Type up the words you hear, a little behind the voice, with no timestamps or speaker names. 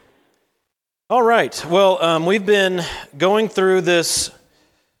All right. Well, we've been going through this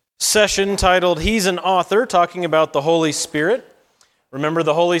session titled He's an Author, talking about the Holy Spirit. Remember,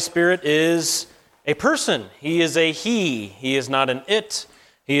 the Holy Spirit is a person. He is a he. He is not an it.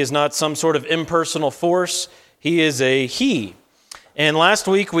 He is not some sort of impersonal force. He is a he. And last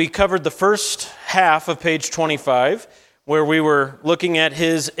week we covered the first half of page 25, where we were looking at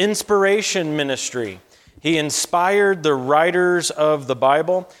his inspiration ministry. He inspired the writers of the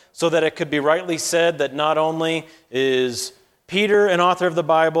Bible so that it could be rightly said that not only is Peter an author of the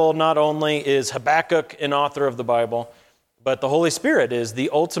Bible, not only is Habakkuk an author of the Bible, but the Holy Spirit is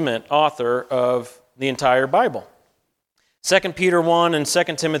the ultimate author of the entire Bible. 2 Peter 1 and 2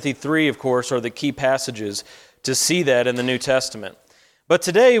 Timothy 3, of course, are the key passages to see that in the New Testament. But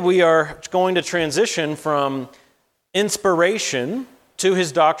today we are going to transition from inspiration to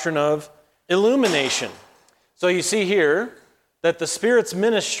his doctrine of illumination. So you see here that the Spirit's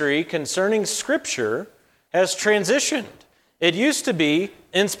ministry concerning Scripture has transitioned. It used to be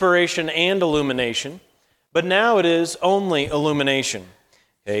inspiration and illumination, but now it is only illumination.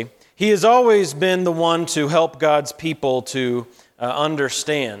 Okay? He has always been the one to help God's people to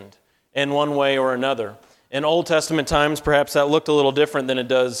understand in one way or another. In Old Testament times, perhaps that looked a little different than it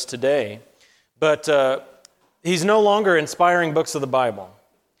does today. But he's no longer inspiring books of the Bible.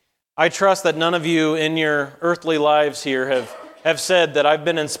 I trust that none of you in your earthly lives here have said that I've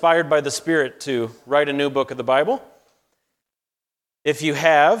been inspired by the Spirit to write a new book of the Bible. If you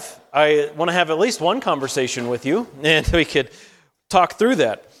have, I want to have at least one conversation with you, and we could talk through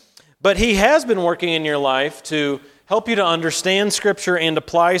that. But he has been working in your life to help you to understand Scripture and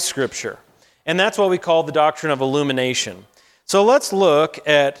apply Scripture. And that's what we call the doctrine of illumination. So let's look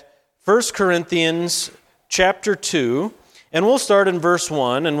at 1 Corinthians chapter 2, and we'll start in verse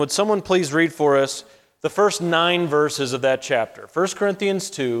 1. And would someone please read for us the first 9 verses of that chapter? 1 Corinthians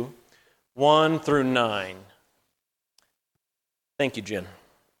 2, 1 through 9. Thank you, Jen.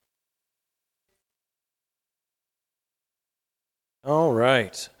 All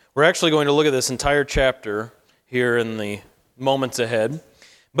right. We're actually going to look at this entire chapter here in the moments ahead.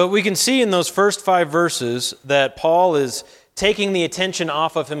 But we can see in those first 5 verses that Paul is taking the attention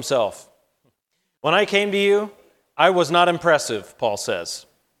off of himself. When I came to you, I was not impressive, Paul says.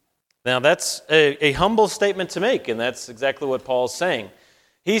 Now that's a humble statement to make, and that's exactly what Paul's saying.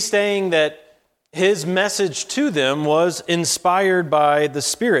 He's saying that his message to them was inspired by the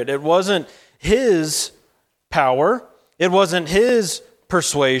Spirit. It wasn't his power. It wasn't his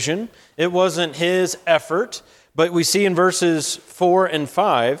persuasion. It wasn't his effort. But we see in verses 4 and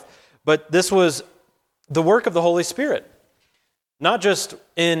 5, but this was the work of the Holy Spirit. Not just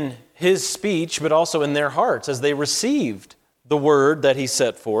in his speech, but also in their hearts as they received the word that he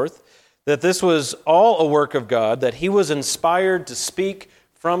set forth, that this was all a work of God, that he was inspired to speak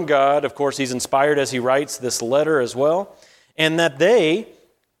from God. Of course, he's inspired as he writes this letter as well, and that they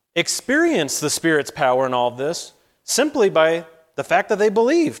experienced the Spirit's power in all of this simply by the fact that they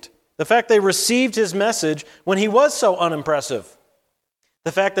believed. The fact they received his message when he was so unimpressive.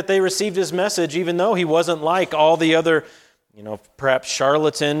 The fact that they received his message even though he wasn't like all the other, perhaps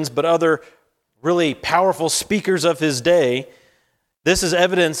charlatans, but other really powerful speakers of his day. This is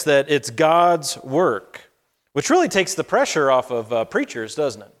evidence that it's God's work, which really takes the pressure off of preachers,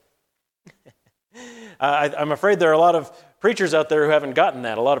 doesn't it? I'm afraid there are a lot of preachers out there who haven't gotten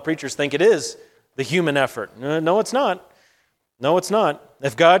that. A lot of preachers think it is the human effort. No, it's not. No, it's not.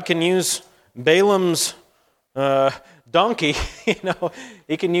 If God can use Balaam's donkey,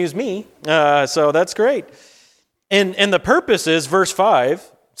 he can use me. So that's great. And the purpose is, verse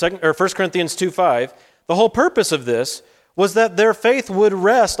 5, 1 Corinthians 2:5, the whole purpose of this was that their faith would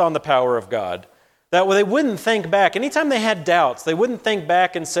rest on the power of God. That they wouldn't think back. Anytime they had doubts, they wouldn't think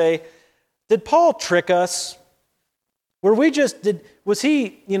back and say, did Paul trick us? Was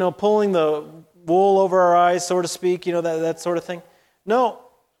he, pulling the wool over our eyes, so to speak, that sort of thing? No.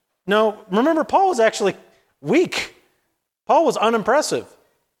 Remember, Paul was actually weak. Paul was unimpressive.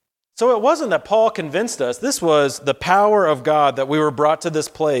 So it wasn't that Paul convinced us. This was the power of God that we were brought to this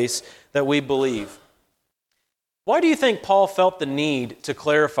place that we believe. Why do you think Paul felt the need to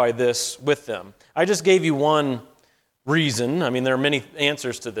clarify this with them? I just gave you one reason. There are many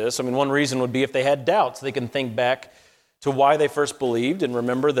answers to this. One reason would be if they had doubts, they can think back to why they first believed and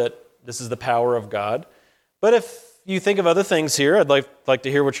remember that this is the power of God. But if you think of other things here, I'd like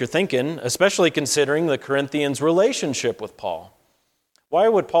to hear what you're thinking, especially considering the Corinthians' relationship with Paul. Why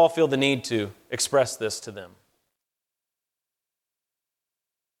would Paul feel the need to express this to them?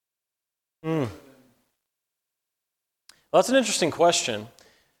 Well, that's an interesting question.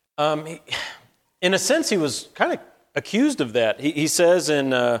 In a sense, he was kind of accused of that. He says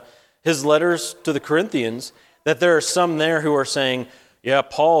in his letters to the Corinthians, that there are some there who are saying, yeah,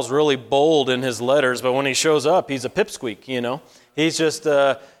 Paul's really bold in his letters, but when he shows up, he's a pipsqueak, He's just,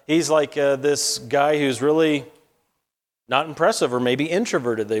 he's like this guy who's really not impressive, or maybe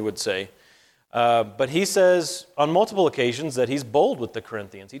introverted, they would say. But he says on multiple occasions that he's bold with the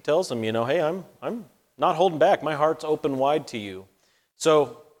Corinthians. He tells them, hey, I'm not holding back. My heart's open wide to you.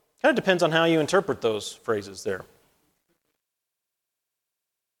 So kind of depends on how you interpret those phrases there.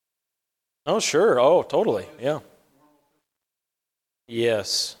 Oh, sure. Oh, totally. Yeah.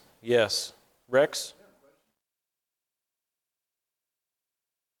 Yes. Rex?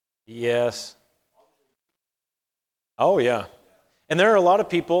 Yes. Oh, yeah. And there are a lot of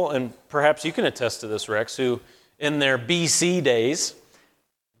people, and perhaps you can attest to this, Rex, who in their BC days,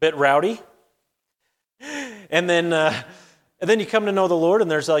 bit rowdy, and then you come to know the Lord,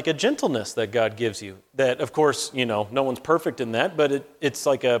 and there's like a gentleness that God gives you. That, of course, no one's perfect in that, but it's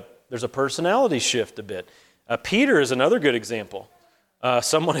like there's a personality shift a bit. Peter is another good example.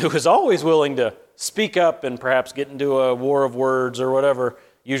 Someone who is always willing to speak up and perhaps get into a war of words or whatever,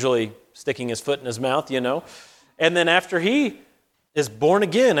 usually sticking his foot in his mouth, And then after he is born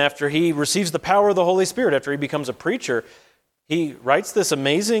again, after he receives the power of the Holy Spirit, after he becomes a preacher, he writes this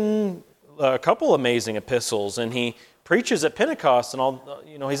couple amazing epistles, and he preaches at Pentecost, and all.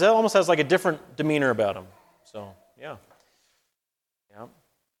 He almost has like a different demeanor about him. So, yeah.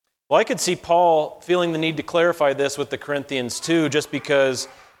 Well, I could see Paul feeling the need to clarify this with the Corinthians too, just because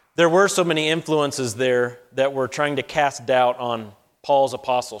there were so many influences there that were trying to cast doubt on Paul's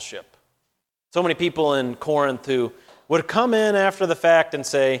apostleship. So many people in Corinth who would come in after the fact and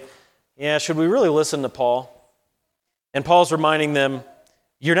say, yeah, should we really listen to Paul? And Paul's reminding them,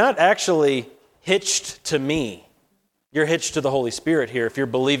 you're not actually hitched to me. You're hitched to the Holy Spirit here if you're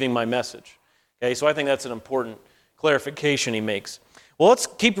believing my message. Okay, so I think that's an important clarification he makes. Well, let's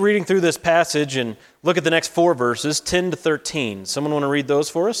keep reading through this passage and look at the next 4 verses, 10 to 13. Someone want to read those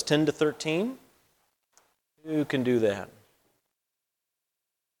for us, 10 to 13? Who can do that?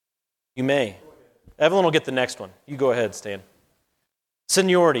 You may. Evelyn will get the next one. You go ahead, Stan.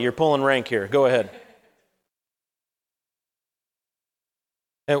 Seniority, you're pulling rank here. Go ahead.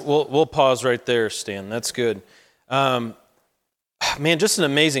 And we'll pause right there, Stan. That's good. Man, just an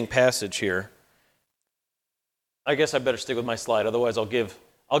amazing passage here. I guess I better stick with my slide, otherwise I'll give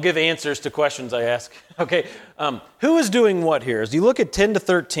answers to questions I ask. Okay, who is doing what here? As you look at 10 to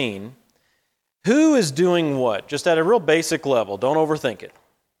 13, who is doing what? Just at a real basic level. Don't overthink it.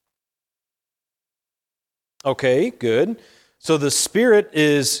 Okay, good. So the Spirit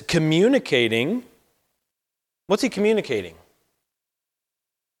is communicating. What's he communicating?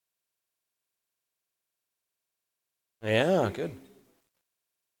 Yeah, good.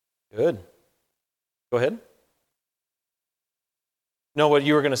 Good. Go ahead. No, what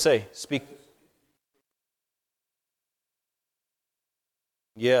you were going to say. Speak.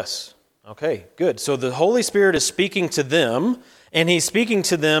 Yes. Okay, good. So the Holy Spirit is speaking to them, and he's speaking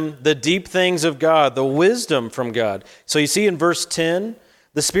to them the deep things of God, the wisdom from God. So you see in verse 10,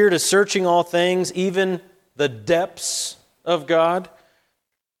 the Spirit is searching all things, even the depths of God.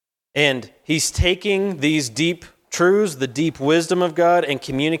 And he's taking these deep truths, the deep wisdom of God, and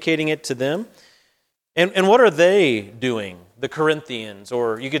communicating it to them. And what are they doing? The Corinthians,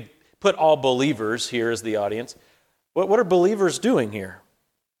 or you could put all believers here as the audience. What are believers doing here?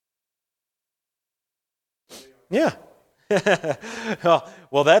 Yeah.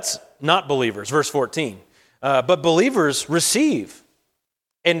 Well, that's not believers, verse 14. But believers receive.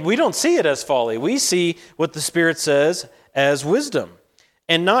 And we don't see it as folly. We see what the Spirit says as wisdom.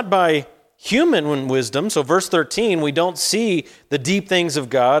 And not by human wisdom. So verse 13, we don't see the deep things of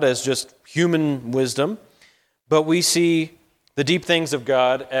God as just human wisdom, but we see the deep things of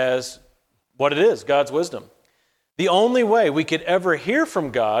God as what it is, God's wisdom. The only way we could ever hear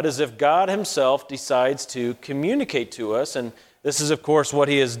from God is if God himself decides to communicate to us, and this is, of course, what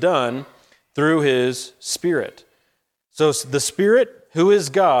he has done through his Spirit. So the Spirit, who is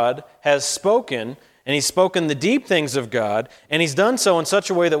God, has spoken, and he's spoken the deep things of God, and he's done so in such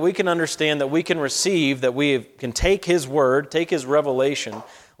a way that we can understand, that we can receive, that we can take his word, take his revelation,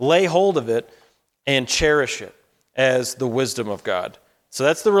 lay hold of it, and cherish it as the wisdom of God. So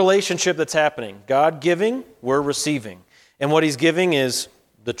that's the relationship that's happening. God giving, we're receiving. And what he's giving is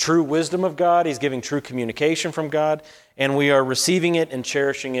the true wisdom of God. He's giving true communication from God, and we are receiving it and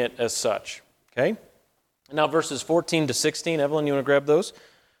cherishing it as such. Okay? Now verses 14 to 16. Evelyn, you want to grab those?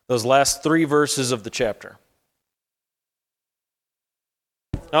 Those last 3 verses of the chapter.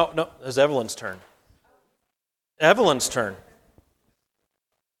 Oh, no, it's Evelyn's turn. Evelyn's turn.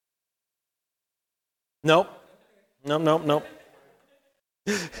 Nope. Nope.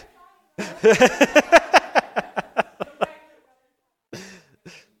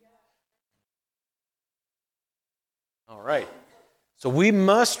 All right. So we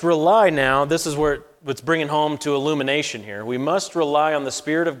must rely now, this is what's bringing home to illumination here. We must rely on the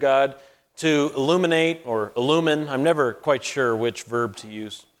Spirit of God to illuminate or illumine. I'm never quite sure which verb to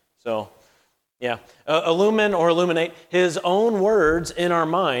use. So, yeah. Illumine or illuminate His own words in our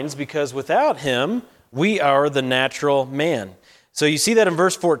minds, because without Him, we are the natural man. So you see that in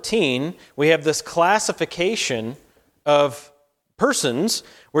verse 14, we have this classification of persons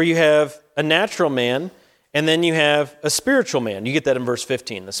where you have a natural man and then you have a spiritual man. You get that in verse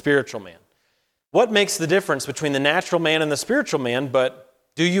 15, the spiritual man. What makes the difference between the natural man and the spiritual man? But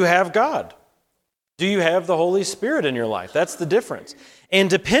do you have God? Do you have the Holy Spirit in your life? That's the difference. And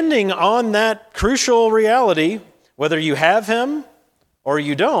depending on that crucial reality, whether you have Him or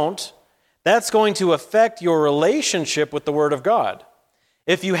you don't, that's going to affect your relationship with the Word of God.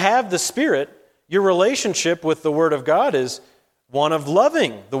 If you have the Spirit, your relationship with the Word of God is one of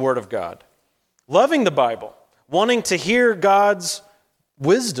loving the Word of God, loving the Bible, wanting to hear God's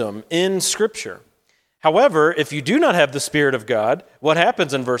wisdom in Scripture. However, if you do not have the Spirit of God, what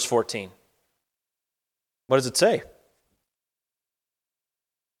happens in verse 14? What does it say?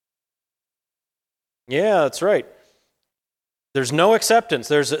 Yeah, that's right. There's no acceptance.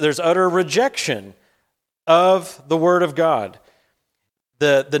 There's utter rejection of the Word of God.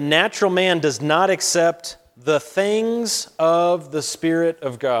 The natural man does not accept the things of the Spirit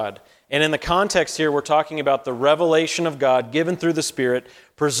of God. And in the context here, we're talking about the revelation of God given through the Spirit,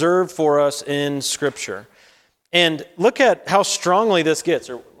 preserved for us in Scripture. And look at how strongly this gets.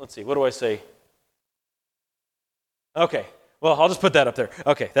 Or let's see, what do I say? Okay, well, I'll just put that up there.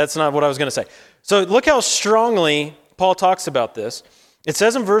 Okay, that's not what I was going to say. So look how strongly Paul talks about this. It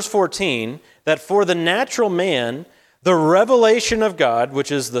says in verse 14 that for the natural man, the revelation of God,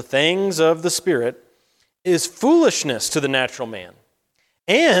 which is the things of the Spirit, is foolishness to the natural man.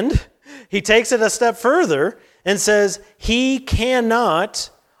 And he takes it a step further and says he cannot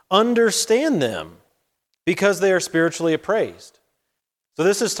understand them because they are spiritually appraised. So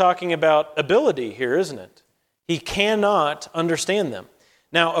this is talking about ability here, isn't it? He cannot understand them.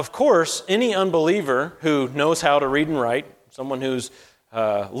 Now, of course, any unbeliever who knows how to read and write, someone who's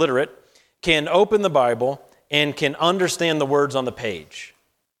literate, can open the Bible and can understand the words on the page.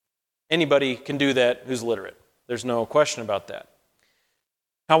 Anybody can do that who's literate. There's no question about that.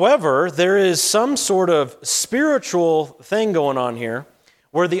 However, there is some sort of spiritual thing going on here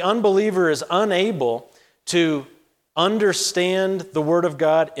where the unbeliever is unable to understand the Word of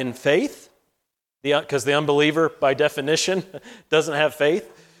God in faith, because the unbeliever, by definition, doesn't have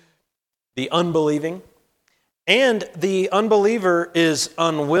faith, the unbelieving. And the unbeliever is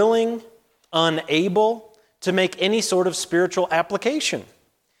unwilling, unable to make any sort of spiritual application.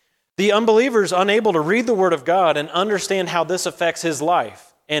 The unbeliever is unable to read the Word of God and understand how this affects his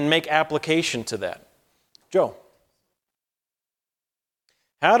life and make application to that. Joe,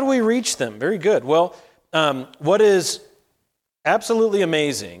 how do we reach them? Very good. Well, what is absolutely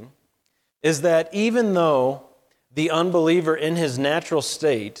amazing is that even though the unbeliever in his natural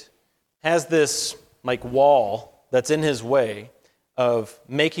state has this like wall that's in his way of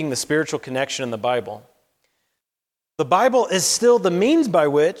making the spiritual connection in the Bible is still the means by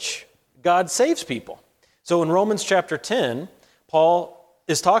which God saves people. So in Romans chapter 10, Paul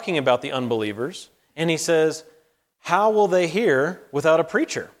is talking about the unbelievers, and he says, how will they hear without a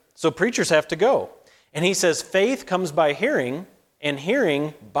preacher? So preachers have to go. And he says, faith comes by hearing, and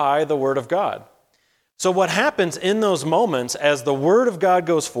hearing by the Word of God. So what happens in those moments as the Word of God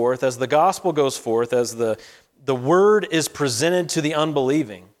goes forth, as the gospel goes forth, as the Word is presented to the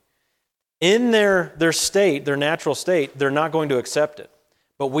unbelieving, in their state, their natural state, they're not going to accept it.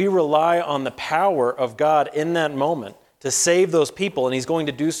 But we rely on the power of God in that moment to save those people, and He's going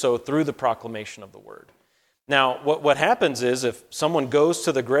to do so through the proclamation of the Word. Now, what happens is if someone goes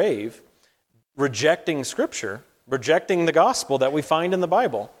to the grave rejecting Scripture, rejecting the gospel that we find in the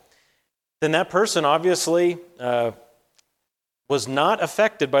Bible, then that person obviously was not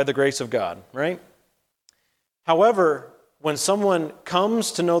affected by the grace of God, right? However, when someone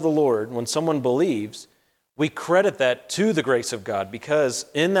comes to know the Lord, when someone believes, we credit that to the grace of God, because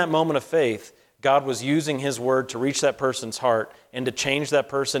in that moment of faith, God was using His Word to reach that person's heart and to change that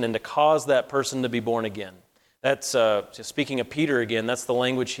person and to cause that person to be born again. That's, speaking of Peter again, that's the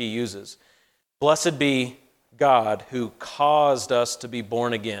language he uses. Blessed be God who caused us to be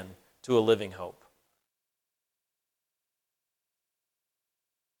born again to a living hope.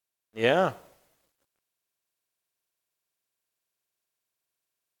 Yeah.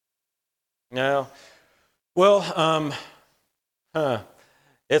 No. Well,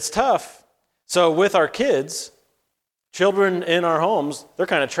 it's tough So with our kids, children in our homes, they're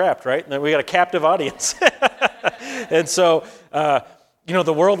kind of trapped, right? And we got a captive audience. And so,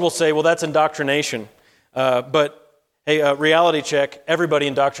 the world will say, well, that's indoctrination. But hey, reality check,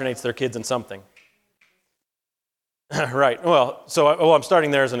 everybody indoctrinates their kids in something. Right. Well, so I'm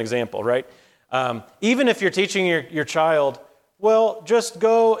starting there as an example, right? Even if you're teaching your child, well, just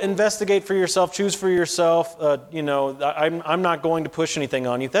go investigate for yourself, choose for yourself. I'm not going to push anything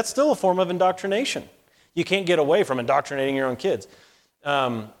on you. That's still a form of indoctrination. You can't get away from indoctrinating your own kids.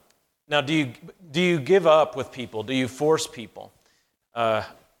 Now, do you give up with people? Do you force people?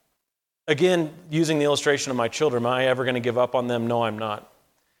 Again, using the illustration of my children, am I ever going to give up on them? No, I'm not.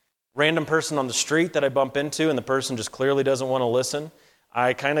 Random person on the street that I bump into and the person just clearly doesn't want to listen,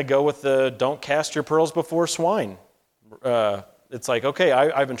 I kind of go with the don't cast your pearls before swine. It's like, okay,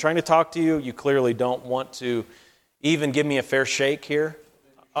 I've been trying to talk to you. You clearly don't want to even give me a fair shake here.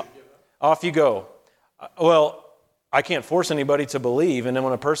 Off you go. Well, I can't force anybody to believe, and then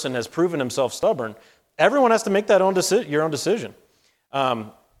when a person has proven himself stubborn, everyone has to make that your own decision.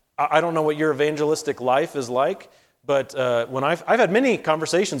 I don't know what your evangelistic life is like, but when I've had many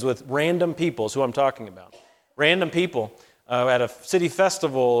conversations with random people, is who I'm talking about, random people at a city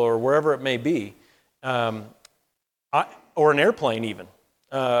festival or wherever it may be, or an airplane even.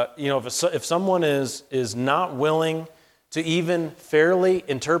 If someone is not willing to even fairly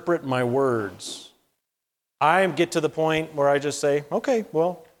interpret my words, I get to the point where I just say, okay,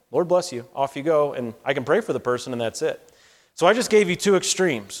 well, Lord bless you, off you go, and I can pray for the person, and that's it. So I just gave you two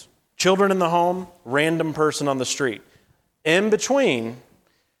extremes. Children in the home, random person on the street. In between,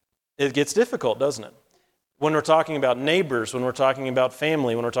 it gets difficult, doesn't it? When we're talking about neighbors, when we're talking about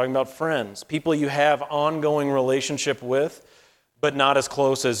family, when we're talking about friends, people you have ongoing relationship with, but not as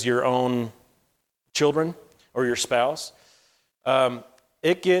close as your own children or your spouse,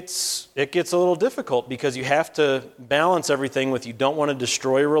 it gets a little difficult because you have to balance everything with you don't want to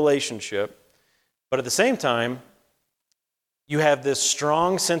destroy a relationship, but at the same time, you have this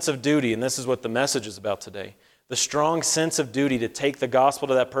strong sense of duty, and this is what the message is about today, the strong sense of duty to take the gospel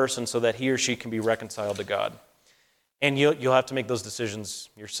to that person so that he or she can be reconciled to God. And you'll have to make those decisions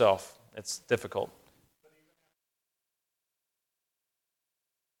yourself. It's difficult.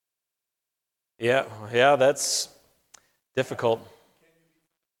 Yeah, that's difficult.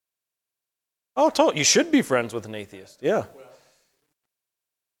 Oh, you should be friends with an atheist. Yeah.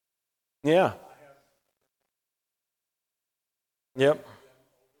 Yeah. Yep.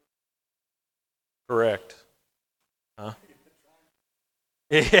 Correct. Huh?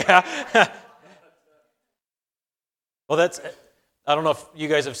 Yeah. Well, I don't know if you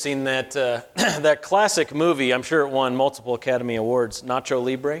guys have seen that that classic movie. I'm sure it won multiple Academy Awards, Nacho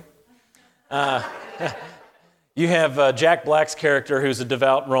Libre. You have Jack Black's character, who's a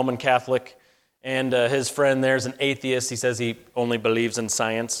devout Roman Catholic, and his friend there's an atheist. He says he only believes in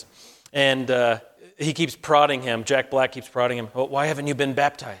science. And he keeps prodding him. Jack Black keeps prodding him. Well, why haven't you been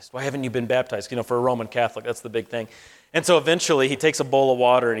baptized? Why haven't you been baptized? For a Roman Catholic, that's the big thing. And so eventually he takes a bowl of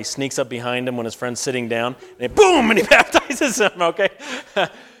water and he sneaks up behind him when his friend's sitting down, and boom, and he baptizes him, okay?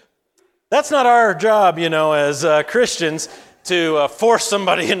 That's not our job, as Christians to force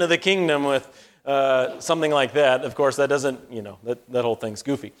somebody into the kingdom with something like that. Of course, that doesn't, that whole thing's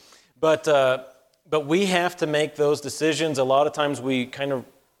goofy. But we have to make those decisions. A lot of times we kind of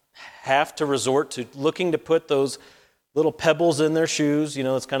have to resort to looking to put those little pebbles in their shoes.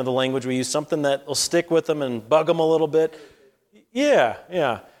 That's kind of the language we use, something that will stick with them and bug them a little bit. Yeah,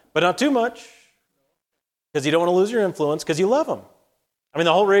 but not too much, because you don't want to lose your influence, because you love them. I mean,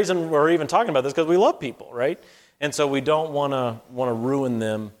 the whole reason we're even talking about this is because we love people, right? And so we don't want to ruin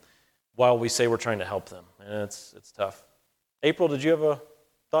them while we say we're trying to help them, and it's tough. April, did you have a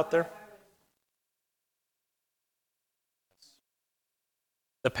thought there?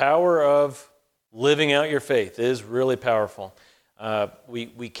 The power of living out your faith is really powerful.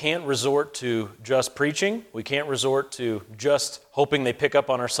 We can't resort to just preaching. We can't resort to just hoping they pick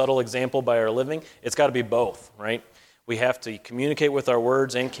up on our subtle example by our living. It's got to be both, right? We have to communicate with our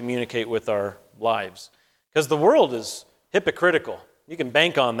words and communicate with our lives. Because the world is hypocritical. You can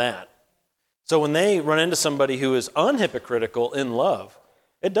bank on that. So when they run into somebody who is unhypocritical in love,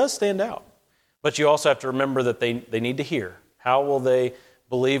 it does stand out. But you also have to remember that they need to hear. How will they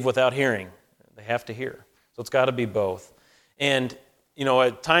believe without hearing? They have to hear. So it's got to be both. And,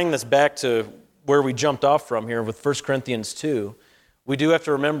 tying this back to where we jumped off from here with 1 Corinthians 2, we do have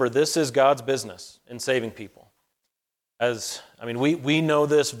to remember this is God's business in saving people. We know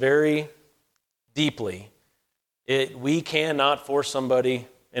this very deeply. We cannot force somebody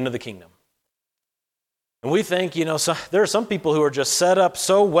into the kingdom. And we think, there are some people who are just set up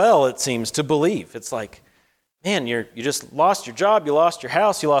so well, it seems, to believe. It's like, man, you just lost your job, you lost your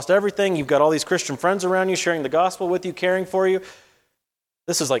house, you lost everything. You've got all these Christian friends around you sharing the gospel with you, caring for you.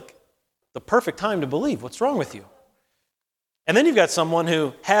 This is like the perfect time to believe. What's wrong with you? And then you've got someone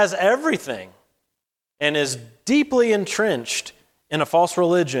who has everything and is deeply entrenched in a false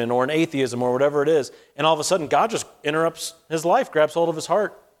religion or an atheism or whatever it is, and all of a sudden God just interrupts his life, grabs hold of his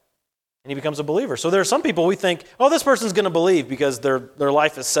heart, and he becomes a believer. So there are some people we think, this person's going to believe because their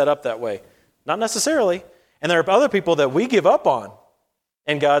life is set up that way. Not necessarily. And there are other people that we give up on,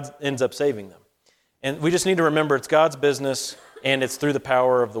 and God ends up saving them. And we just need to remember it's God's business, and it's through the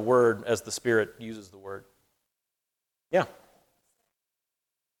power of the Word as the Spirit uses the Word. Yeah.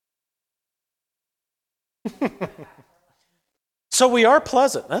 So we are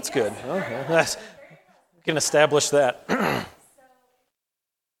pleasant. That's good. Okay. We can establish that.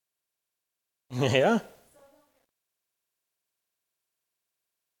 Yeah.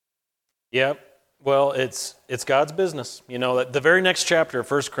 Yep. Well, it's God's business. The very next chapter,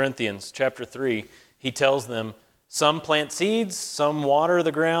 1 Corinthians, chapter 3, he tells them, some plant seeds, some water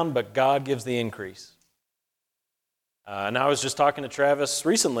the ground, but God gives the increase. And I was just talking to Travis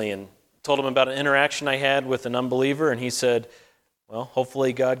recently and told him about an interaction I had with an unbeliever, and he said, well,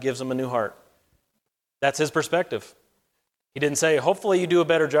 hopefully God gives him a new heart. That's his perspective. He didn't say, hopefully you do a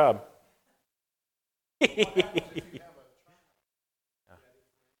better job.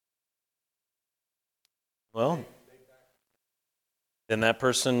 Well, then that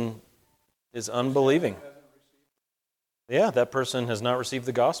person is unbelieving. Yeah, that person has not received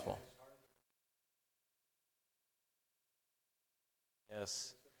the gospel.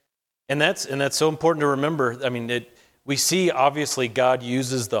 Yes. And that's so important to remember. I mean, we see obviously God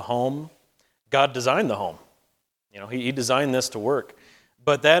uses the home. God designed the home. He designed this to work.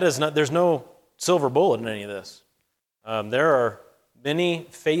 But there's no silver bullet in any of this. There are many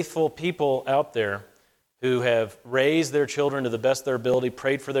faithful people out there who have raised their children to the best of their ability,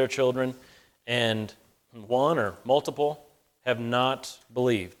 prayed for their children, and one or multiple have not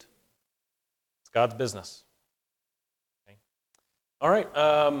believed. It's God's business. Okay. All right,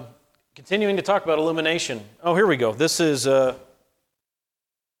 continuing to talk about illumination. Oh, here we go. This is...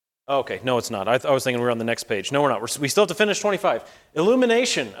 Okay, no, it's not. I was thinking we were on the next page. No, we're not. We still have to finish 25.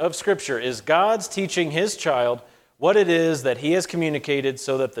 Illumination of Scripture is God's teaching His child what it is that He has communicated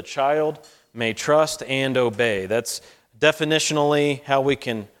so that the child may trust and obey. That's definitionally how we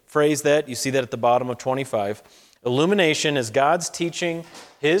can phrase that. You see that at the bottom of 25. Illumination is God's teaching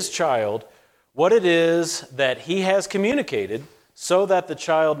His child what it is that He has communicated so that the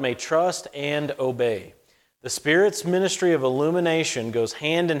child may trust and obey. The Spirit's ministry of illumination goes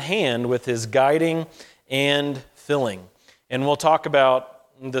hand in hand with His guiding and filling. And we'll talk about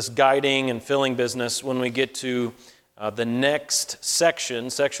this guiding and filling business when we get to the next section,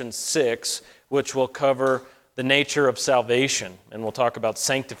 section 6, which will cover the nature of salvation. And we'll talk about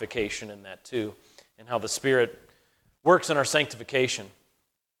sanctification in that too, and how the Spirit works in our sanctification.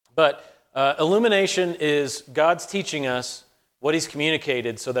 But illumination is God's teaching us what He's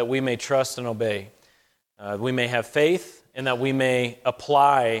communicated so that we may trust and obey. We may have faith, and that we may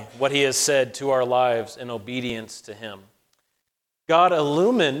apply what He has said to our lives in obedience to Him. God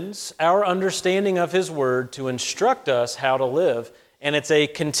illumines our understanding of His Word to instruct us how to live, and it's a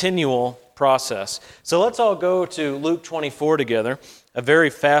continual process. So let's all go to Luke 24 together, a very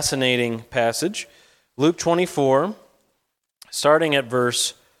fascinating passage. Luke 24, starting at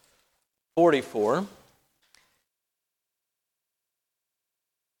verse 44.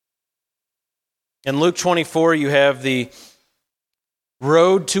 In Luke 24, you have the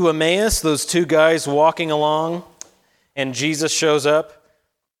road to Emmaus, those two guys walking along, and Jesus shows up,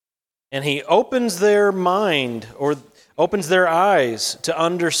 and He opens their mind, or opens their eyes to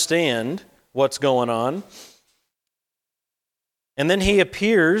understand what's going on. And then He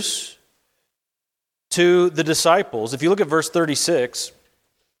appears to the disciples. If you look at verse 36,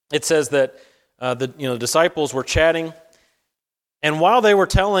 it says that the disciples were chatting, and while they were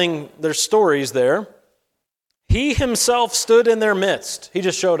telling their stories there, He Himself stood in their midst. He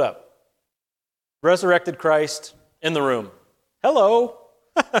just showed up. Resurrected Christ in the room. Hello.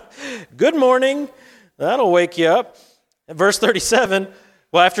 Good morning. That'll wake you up. And verse 37,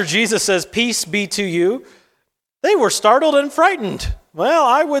 well, after Jesus says, "Peace be to you," they were startled and frightened. Well,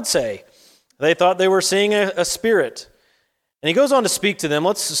 I would say. They thought they were seeing a spirit. And He goes on to speak to them.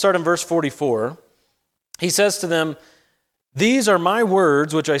 Let's start in verse 44. He says to them, "These are my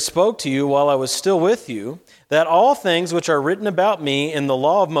words which I spoke to you while I was still with you, that all things which are written about me in the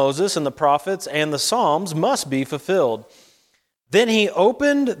law of Moses and the prophets and the Psalms must be fulfilled." Then he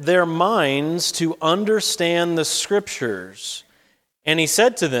opened their minds to understand the Scriptures. And he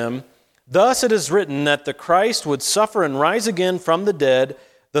said to them, "Thus it is written that the Christ would suffer and rise again from the dead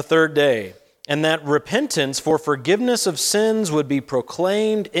the third day, and that repentance for forgiveness of sins would be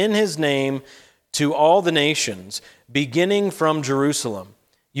proclaimed in his name to all the nations, beginning from Jerusalem.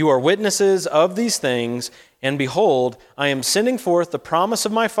 You are witnesses of these things, and behold, I am sending forth the promise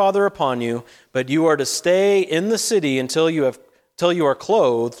of my Father upon you, but you are to stay in the city until you are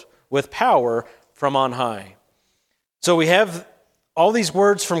clothed with power from on high." So we have all these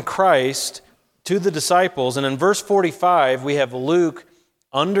words from Christ to the disciples, and in verse 45, we have Luke,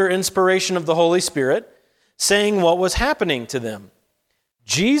 under inspiration of the Holy Spirit, saying what was happening to them.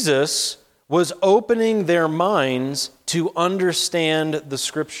 Jesus was opening their minds to understand the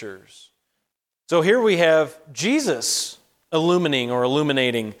Scriptures. So here we have Jesus illuminating.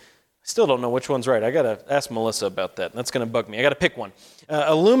 I still don't know which one's right. I got to ask Melissa about that. That's going to bug me. I got to pick one.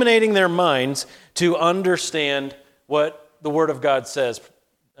 Illuminating their minds to understand what the Word of God says,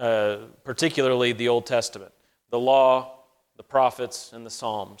 particularly the Old Testament, the law, the prophets, and the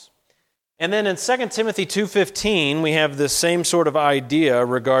Psalms. And then in 2 Timothy 2:15, we have this same sort of idea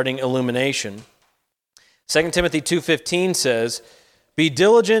regarding illumination. 2 Timothy 2:15 says, "Be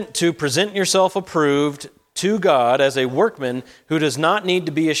diligent to present yourself approved to God as a workman who does not need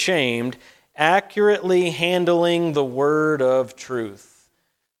to be ashamed, accurately handling the word of truth."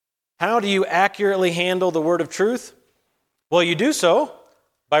 How do you accurately handle the word of truth? Well, you do so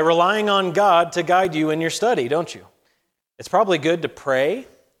by relying on God to guide you in your study, don't you? It's probably good to pray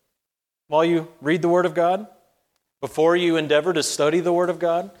while you read the Word of God, before you endeavor to study the Word of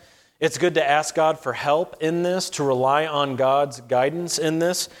God. It's good to ask God for help in this, to rely on God's guidance in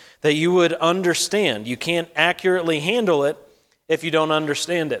this, that you would understand. You can't accurately handle it if you don't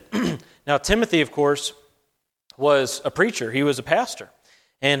understand it. Now, Timothy, of course, was a preacher. He was a pastor.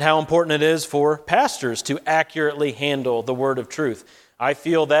 And how important it is for pastors to accurately handle the word of truth. I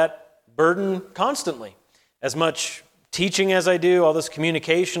feel that burden constantly. As much teaching as I do, all this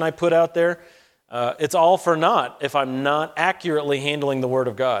communication I put out there, it's all for naught if I'm not accurately handling the Word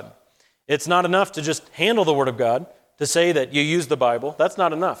of God. It's not enough to just handle the Word of God, to say that you use the Bible. That's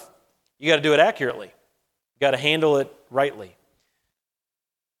not enough. You got to do it accurately. You got to handle it rightly.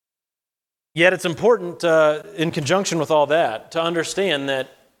 Yet it's important, in conjunction with all that, to understand that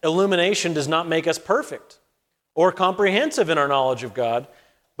illumination does not make us perfect or comprehensive in our knowledge of God,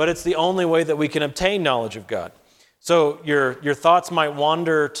 but it's the only way that we can obtain knowledge of God. So your thoughts might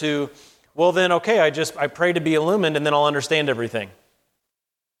wander to, well then, okay, I pray to be illumined and then I'll understand everything.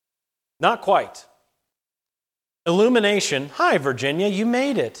 Not quite. Illumination, hi Virginia, you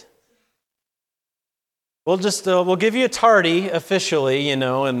made it. We'll give you a tardy officially,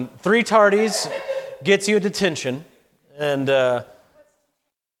 and 3 tardies gets you a detention, and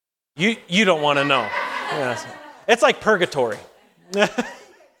you don't want to know. Yes. It's like purgatory.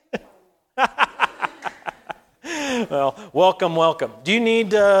 Well, welcome. Do you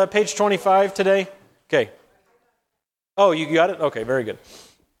need page 25 today? Okay. Oh, you got it? Okay, very good.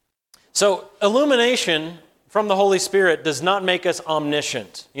 So, illumination from the Holy Spirit does not make us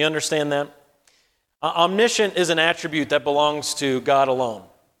omniscient. You understand that? Omniscient is an attribute that belongs to God alone.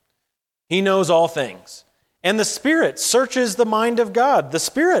 He knows all things. And the Spirit searches the mind of God. The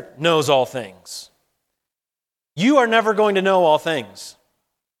Spirit knows all things. You are never going to know all things.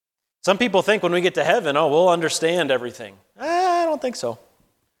 Some people think when we get to heaven, we'll understand everything. I don't think so.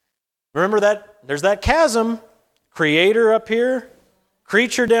 Remember that there's that chasm, creator up here,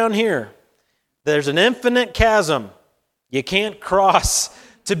 creature down here. There's an infinite chasm you can't cross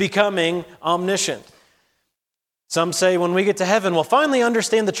to becoming omniscient. Some say when we get to heaven, we'll finally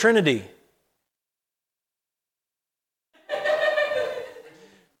understand the Trinity.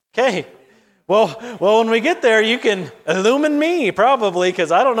 Okay. Well, when we get there, you can illumine me, probably,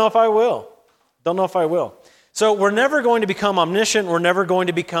 because I don't know if I will. So we're never going to become omniscient. We're never going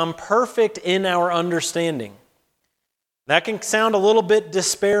to become perfect in our understanding. That can sound a little bit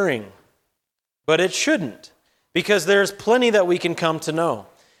despairing, but it shouldn't, because there's plenty that we can come to know,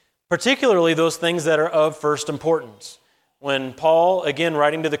 particularly those things that are of first importance. When Paul, again,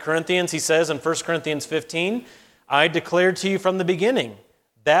 writing to the Corinthians, he says in 1 Corinthians 15, "I declared to you from the beginning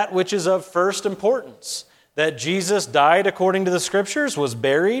that which is of first importance, that Jesus died according to the Scriptures, was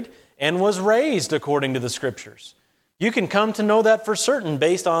buried, and was raised according to the Scriptures." You can come to know that for certain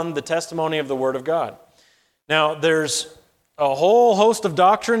based on the testimony of the Word of God. Now, there's a whole host of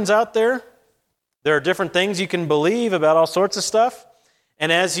doctrines out there. There are different things you can believe about all sorts of stuff.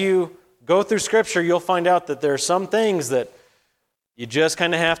 And as you go through Scripture, you'll find out that there are some things that you just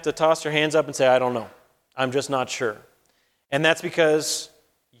kind of have to toss your hands up and say, I don't know. I'm just not sure. And that's because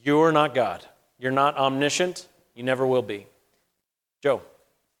you're not God. You're not omniscient. You never will be. Joe.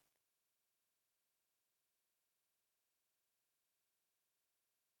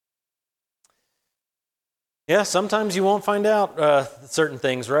 Yeah, sometimes you won't find out certain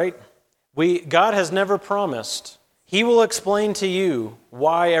things, right? God has never promised. He will explain to you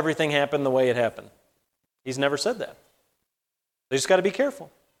why everything happened the way it happened. He's never said that. You just got to be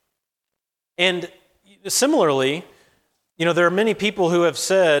careful. And similarly, there are many people who have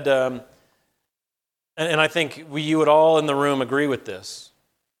said, and I think you would all in the room agree with this,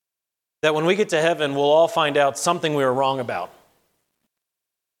 that when we get to heaven, we'll all find out something we were wrong about.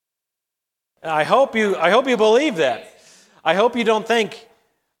 I hope you believe that. I hope you don't think,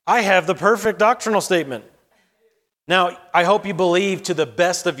 I have the perfect doctrinal statement. Now, I hope you believe to the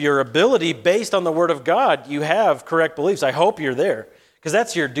best of your ability, based on the Word of God, you have correct beliefs. I hope you're there, because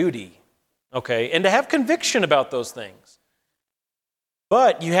that's your duty, okay? And to have conviction about those things.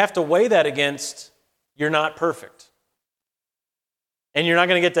 But you have to weigh that against, you're not perfect. And you're not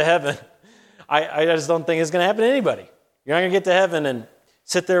going to get to heaven. I just don't think it's going to happen to anybody. You're not going to get to heaven and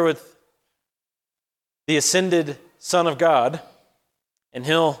sit there with the ascended Son of God, and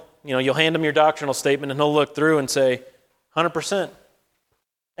you'll hand him your doctrinal statement, and he'll look through and say, 100%,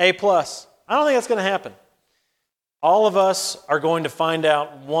 A+. I don't think that's going to happen. All of us are going to find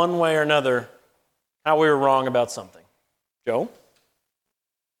out one way or another how we were wrong about something. Joe?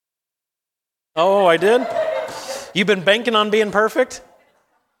 Oh, I did? You've been banking on being perfect?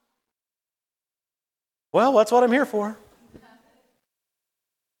 Well, that's what I'm here for.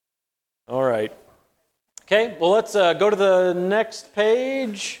 All right. Okay, well, let's go to the next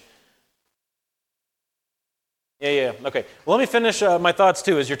page. Yeah. Okay. Well, let me finish my thoughts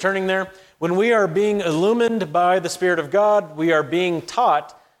too. As you're turning there, when we are being illumined by the Spirit of God, we are being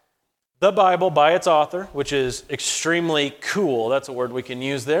taught the Bible by its author, which is extremely cool. That's a word we can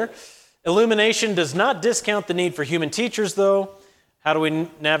use there. Illumination does not discount the need for human teachers, though. How do we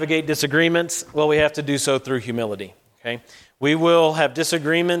navigate disagreements? Well, we have to do so through humility. Okay. We will have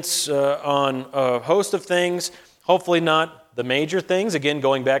disagreements on a host of things, hopefully not the major things, again,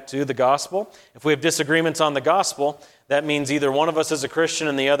 going back to the gospel. If we have disagreements on the gospel, that means either one of us is a Christian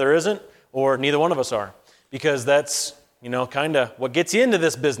and the other isn't, or neither one of us are. Because that's, kind of what gets you into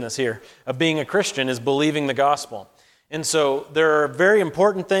this business here of being a Christian is believing the gospel. And so there are very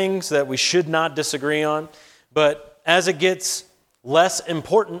important things that we should not disagree on, but as it gets less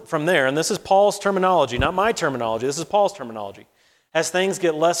important from there, and this is Paul's terminology, not my terminology, this is Paul's terminology. As things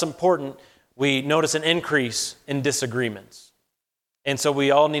get less important, we notice an increase in disagreements. And so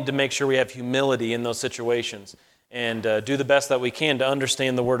we all need to make sure we have humility in those situations and do the best that we can to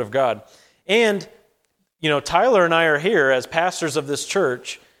understand the Word of God. And, Tyler and I are here as pastors of this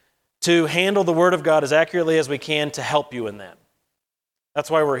church to handle the Word of God as accurately as we can to help you in that. That's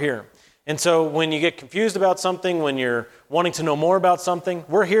why we're here. And so when you get confused about something, when you're wanting to know more about something,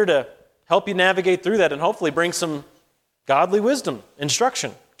 we're here to help you navigate through that and hopefully bring some godly wisdom,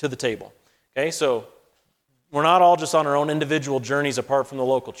 instruction to the table. Okay, so we're not all just on our own individual journeys apart from the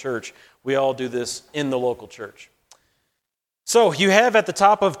local church. We all do this in the local church. So you have at the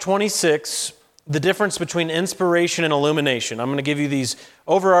top of 26 the difference between inspiration and illumination. I'm going to give you these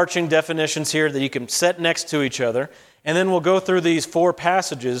overarching definitions here that you can set next to each other, and then we'll go through these 4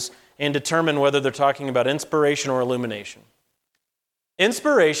 passages and determine whether they're talking about inspiration or illumination.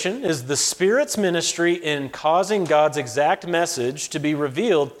 Inspiration is the Spirit's ministry in causing God's exact message to be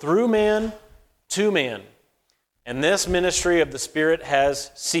revealed through man to man. And this ministry of the Spirit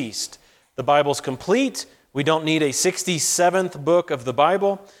has ceased. The Bible's complete. We don't need a 67th book of the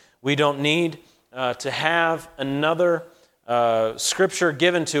Bible. We don't need to have another scripture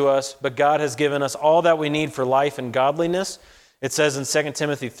given to us, but God has given us all that we need for life and godliness. It says in 2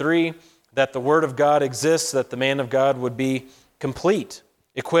 Timothy 3 that the Word of God exists, that the man of God would be complete,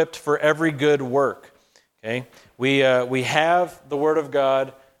 equipped for every good work. Okay, we have the Word of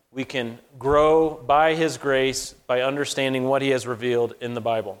God. We can grow by His grace by understanding what He has revealed in the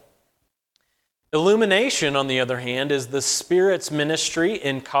Bible. Illumination, on the other hand, is the Spirit's ministry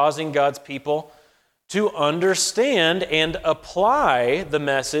in causing God's people to understand and apply the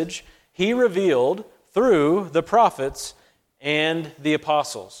message He revealed through the prophets and the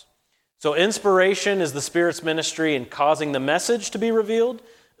apostles. So inspiration is the Spirit's ministry in causing the message to be revealed.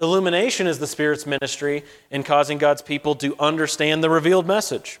 Illumination is the Spirit's ministry in causing God's people to understand the revealed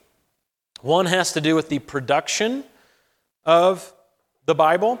message. One has to do with the production of the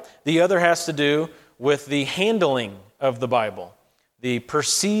Bible. The other has to do with the handling of the Bible, the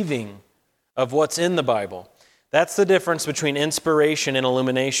perceiving of what's in the Bible. That's the difference between inspiration and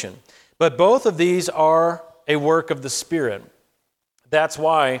illumination. But both of these are a work of the Spirit. That's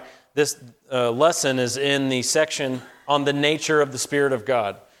why this lesson is in the section on the nature of the Spirit of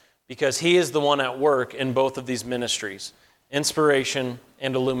God, because He is the one at work in both of these ministries, inspiration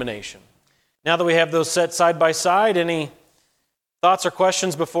and illumination. Now that we have those set side by side, any thoughts or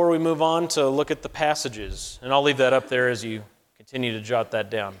questions before we move on to look at the passages? And I'll leave that up there as you continue to jot that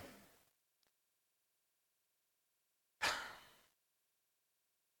down.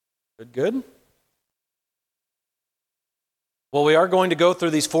 Good. Well, we are going to go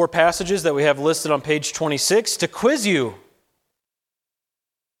through these 4 passages that we have listed on page 26 to quiz you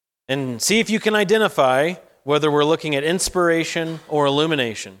and see if you can identify whether we're looking at inspiration or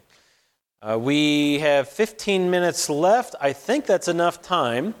illumination. We have 15 minutes left. I think that's enough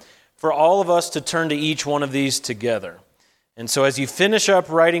time for all of us to turn to each one of these together. And so as you finish up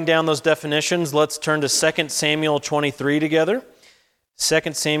writing down those definitions, let's turn to 2 Samuel 23 together.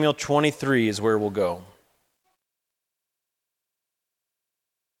 2 Samuel 23 is where we'll go.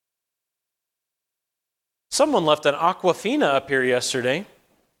 Someone left an Aquafina up here yesterday.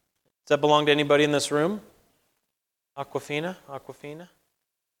 Does that belong to anybody in this room? Aquafina?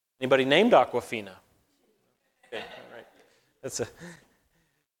 Anybody named Aquafina? Okay, all right. That's a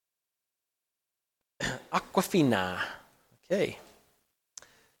Aquafina. Okay.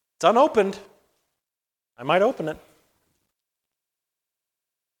 It's unopened. I might open it.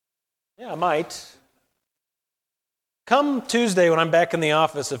 Yeah, I might. Come Tuesday when I'm back in the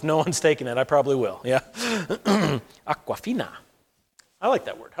office, if no one's taking it, I probably will. Yeah. Aquafina. I like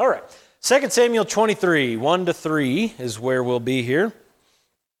that word. All right. 2 Samuel 23, 1-3 is where we'll be here.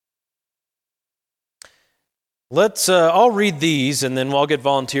 I'll read these, and then we'll get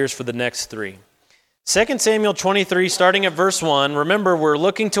volunteers for the next 3. 2 Samuel 23, starting at verse 1. Remember, we're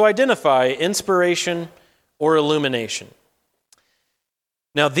looking to identify inspiration or illumination.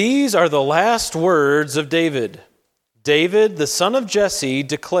 Now, these are the last words of David. David, the son of Jesse,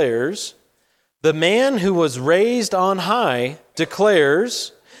 declares, the man who was raised on high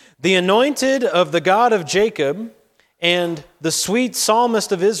declares, the anointed of the God of Jacob and the sweet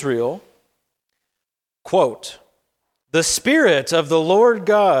psalmist of Israel, quote, the Spirit of the Lord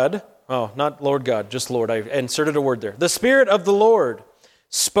God, not Lord God, just Lord, I inserted a word there. The Spirit of the Lord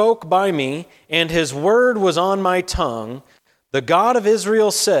spoke by me, and His word was on my tongue. The God of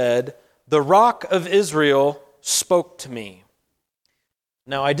Israel said, the Rock of Israel spoke to me.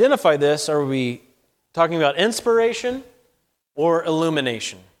 Now identify this. Are we talking about inspiration or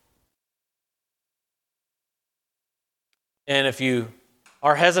illumination? And if you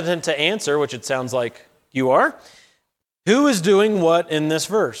are hesitant to answer, which it sounds like you are, who is doing what in this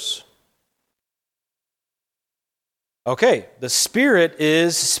verse? Okay, the Spirit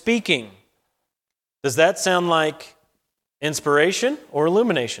is speaking. Does that sound like inspiration or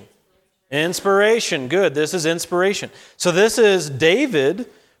illumination? Inspiration. Good. This is inspiration. So this is David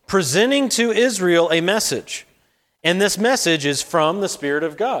presenting to Israel a message. And this message is from the Spirit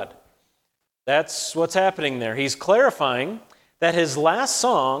of God. That's what's happening there. He's clarifying that his last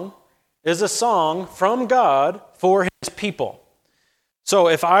song is a song from God for His people. So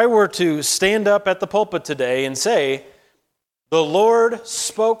if I were to stand up at the pulpit today and say, the Lord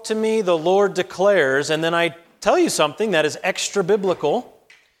spoke to me, the Lord declares, and then I tell you something that is extra biblical,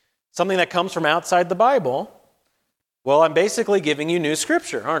 something that comes from outside the Bible, well, I'm basically giving you new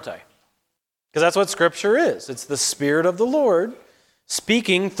Scripture, aren't I? Because that's what Scripture is. It's the Spirit of the Lord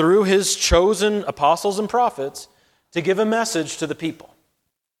speaking through His chosen apostles and prophets to give a message to the people.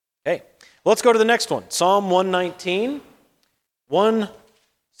 Okay, let's go to the next one. Psalm 119,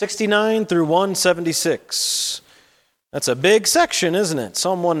 169 through 176. That's a big section, isn't it?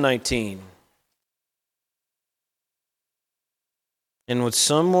 Psalm 119. And would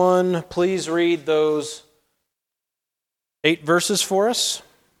someone please read those 8 verses for us?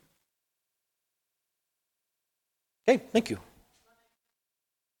 Okay, thank you.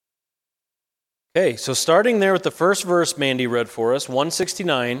 Okay, so starting there with the first verse Mandy read for us,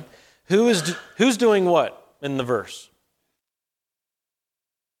 169, who's doing what in the verse?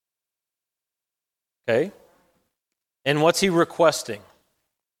 Okay. And what's he requesting?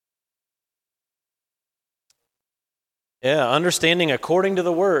 Yeah, understanding according to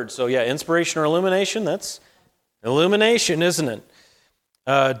the Word. So yeah, inspiration or illumination, that's illumination, isn't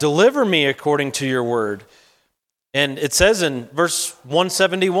it? Deliver me according to your Word. And it says in verse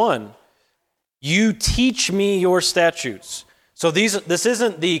 171, you teach me your statutes. So this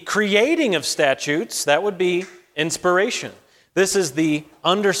isn't the creating of statutes, that would be inspiration. This is the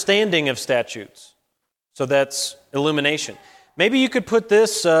understanding of statutes. So that's illumination. Maybe you could put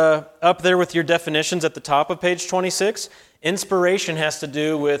this up there with your definitions at the top of page 26. Inspiration has to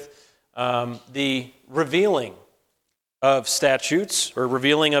do with the revealing of statutes or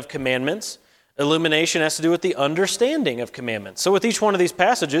revealing of commandments. Illumination has to do with the understanding of commandments. So with each one of these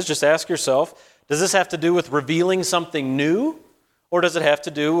passages, just ask yourself, does this have to do with revealing something new, or does it have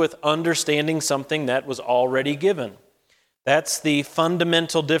to do with understanding something that was already given? That's the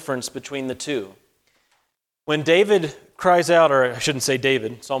fundamental difference between the two. When David cries out, or I shouldn't say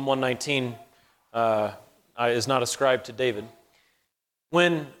David, Psalm 119 is not ascribed to David.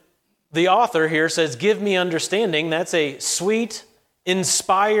 When the author here says, give me understanding, that's a sweet,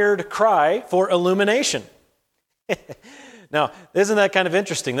 inspired cry for illumination. Now, isn't that kind of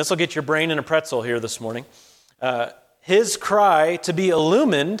interesting? This will get your brain in a pretzel here this morning. His cry to be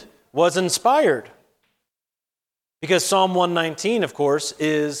illumined was inspired. Because Psalm 119, of course,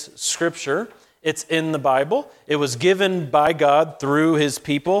 is Scripture. It's in the Bible. It was given by God through His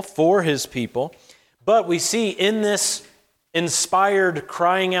people, for His people. But we see in this inspired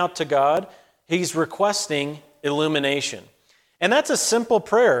crying out to God, He's requesting illumination. And that's a simple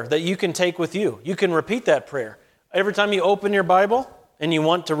prayer that you can take with you. You can repeat that prayer. Every time you open your Bible and you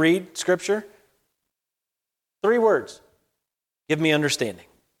want to read Scripture, 3 words. Give me understanding.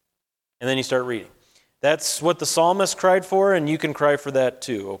 And then you start reading. That's what the psalmist cried for, and you can cry for that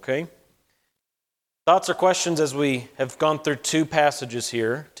too, okay? Thoughts or questions as we have gone through 2 passages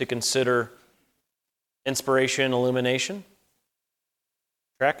here to consider inspiration, illumination?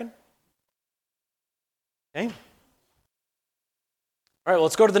 Tracking? Okay. All right, well,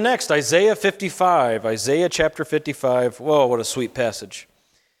 let's go to the next. Isaiah 55. Isaiah chapter 55. Whoa, what a sweet passage.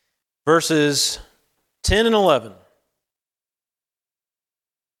 Verses 10 and 11.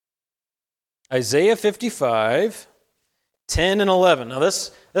 Isaiah 55, 10 and 11. Now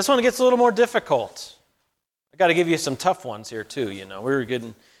this one gets a little more difficult. I got to give you some tough ones here too, you know. We were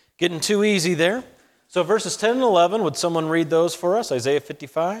getting too easy there. So verses 10 and 11, would someone read those for us? Isaiah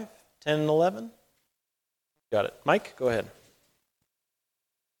 55, 10 and 11. Got it. Mike, go ahead.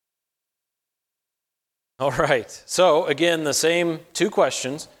 All right. So again, the same 2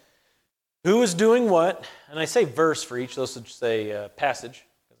 questions. Who is doing what? And I say verse for each. Those should say passage.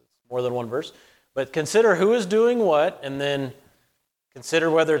 More than one verse. But consider who is doing what, and then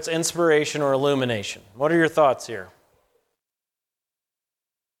consider whether it's inspiration or illumination. What are your thoughts here?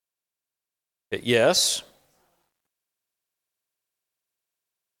 Yes.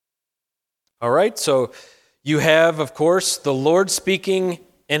 All right, so you have, of course, the Lord speaking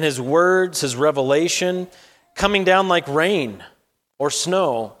in His words, His revelation, coming down like rain or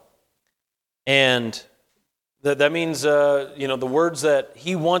snow, and that means, the words that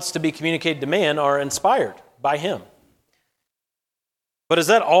He wants to be communicated to man are inspired by Him. But is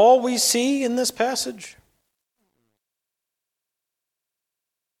that all we see in this passage?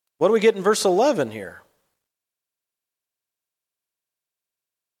 What do we get in verse 11 here?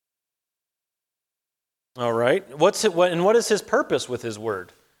 All right. What is His purpose with His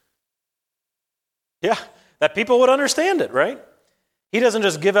word? Yeah, that people would understand it, right? He doesn't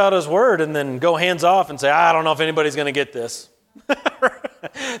just give out His word and then go hands off and say, I don't know if anybody's going to get this.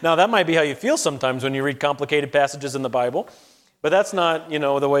 Now, that might be how you feel sometimes when you read complicated passages in the Bible, but that's not,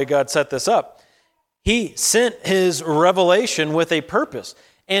 the way God set this up. He sent His revelation with a purpose.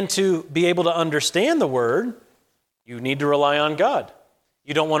 And to be able to understand the word, you need to rely on God.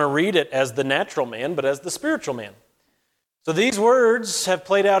 You don't want to read it as the natural man, but as the spiritual man. So these words have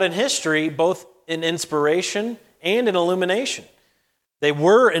played out in history, both in inspiration and in illumination. They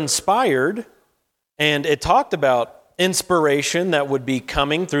were inspired, and it talked about inspiration that would be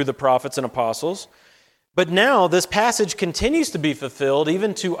coming through the prophets and apostles. But now this passage continues to be fulfilled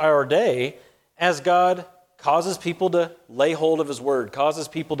even to our day as God causes people to lay hold of His word, causes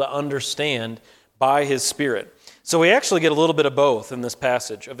people to understand by His Spirit. So we actually get a little bit of both in this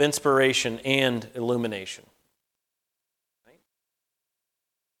passage, of inspiration and illumination. Right?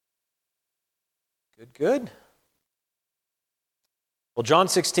 Good. Well, John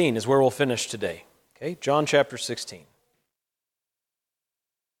 16 is where we'll finish today. Okay, John chapter 16.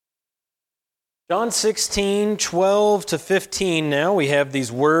 John 16, 12 to 15 now. We have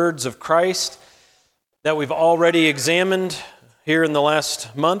these words of Christ that we've already examined here in the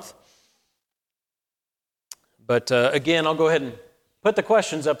last month. But again, I'll go ahead and put the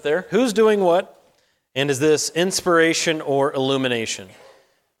questions up there. Who's doing what? And is this inspiration or illumination?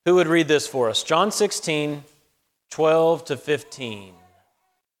 Who would read this for us? John 16, 12 to 15.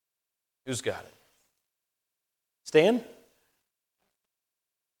 Who's got it? Stan?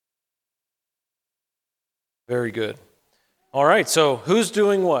 Very good. All right, so who's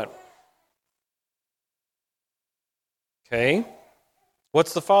doing what? Okay.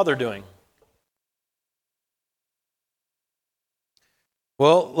 What's the Father doing?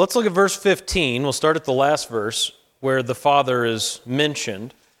 Well, let's look at verse 15. We'll start at the last verse where the Father is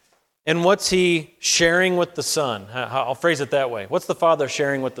mentioned. And what's he sharing with the Son? I'll phrase it that way. What's the Father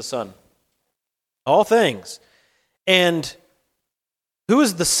sharing with the Son? All things. And who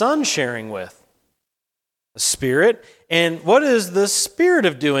is the Son sharing with? The Spirit. And what is the Spirit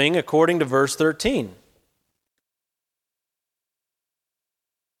of doing according to verse 13?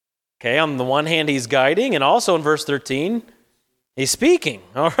 Okay, on the one hand, he's guiding, and also in verse 13, he's speaking.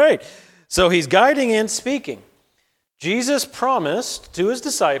 All right, so he's guiding and speaking. Jesus promised to his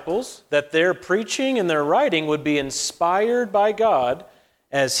disciples that their preaching and their writing would be inspired by God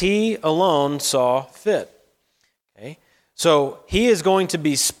as he alone saw fit. Okay, so he is going to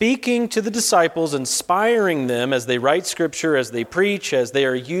be speaking to the disciples, inspiring them as they write Scripture, as they preach, as they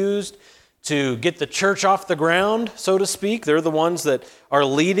are used to get the church off the ground, so to speak. They're the ones that are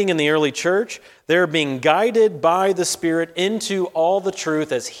leading in the early church. They're being guided by the Spirit into all the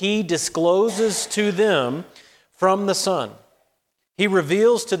truth as he discloses to them from the Son. He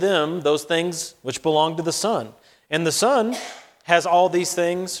reveals to them those things which belong to the Son. And the Son has all these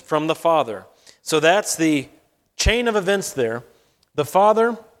things from the Father. So that's the chain of events there. The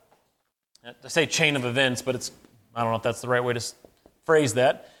Father, I say chain of events, but I don't know if that's the right way to phrase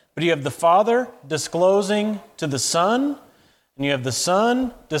that. But you have the Father disclosing to the Son, and you have the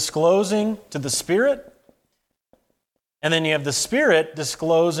Son disclosing to the Spirit, and then you have the Spirit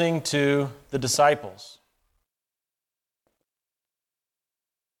disclosing to the disciples.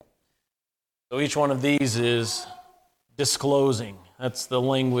 So each one of these is disclosing. That's the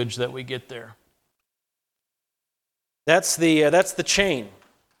language that we get there. That's the chain,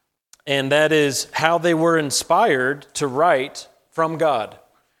 and that is how they were inspired to write from God.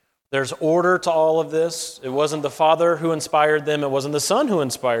 There's order to all of this. It wasn't the Father who inspired them. It wasn't the Son who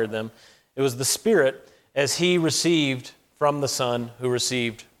inspired them. It was the Spirit as he received from the Son who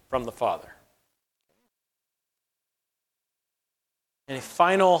received from the Father. Any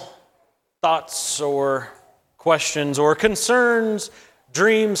final thoughts or questions or concerns,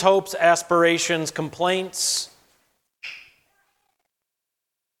 dreams, hopes, aspirations, complaints?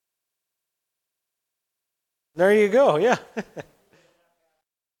 There you go, yeah.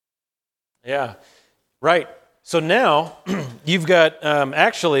 Yeah, right. So now you've got,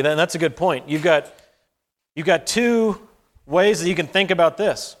 actually, that's a good point. You've got two ways that you can think about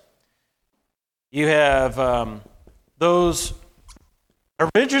this. You have those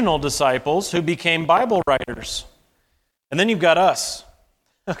original disciples who became Bible writers. And then you've got us,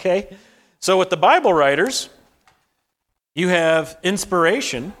 okay? So with the Bible writers, you have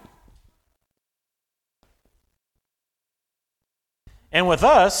inspiration. And with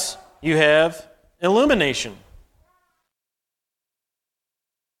us, you have illumination.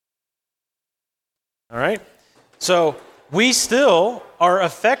 All right? So we still are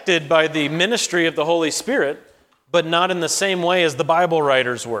affected by the ministry of the Holy Spirit, but not in the same way as the Bible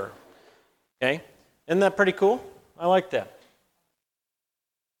writers were. Okay? Isn't that pretty cool? I like that.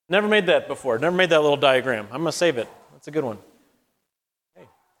 Never made that before. Never made that little diagram. I'm going to save it. That's a good one. Okay.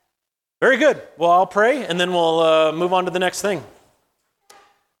 Very good. Well, I'll pray, and then we'll move on to the next thing.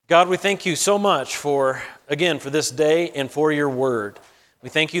 God, we thank you so much for this day and for your word. We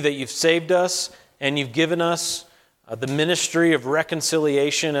thank you that you've saved us and you've given us the ministry of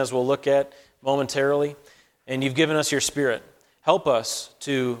reconciliation, as we'll look at momentarily, and you've given us your Spirit. Help us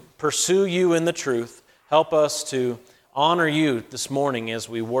to pursue you in the truth. Help us to honor you this morning as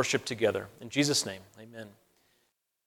we worship together. In Jesus' name, amen.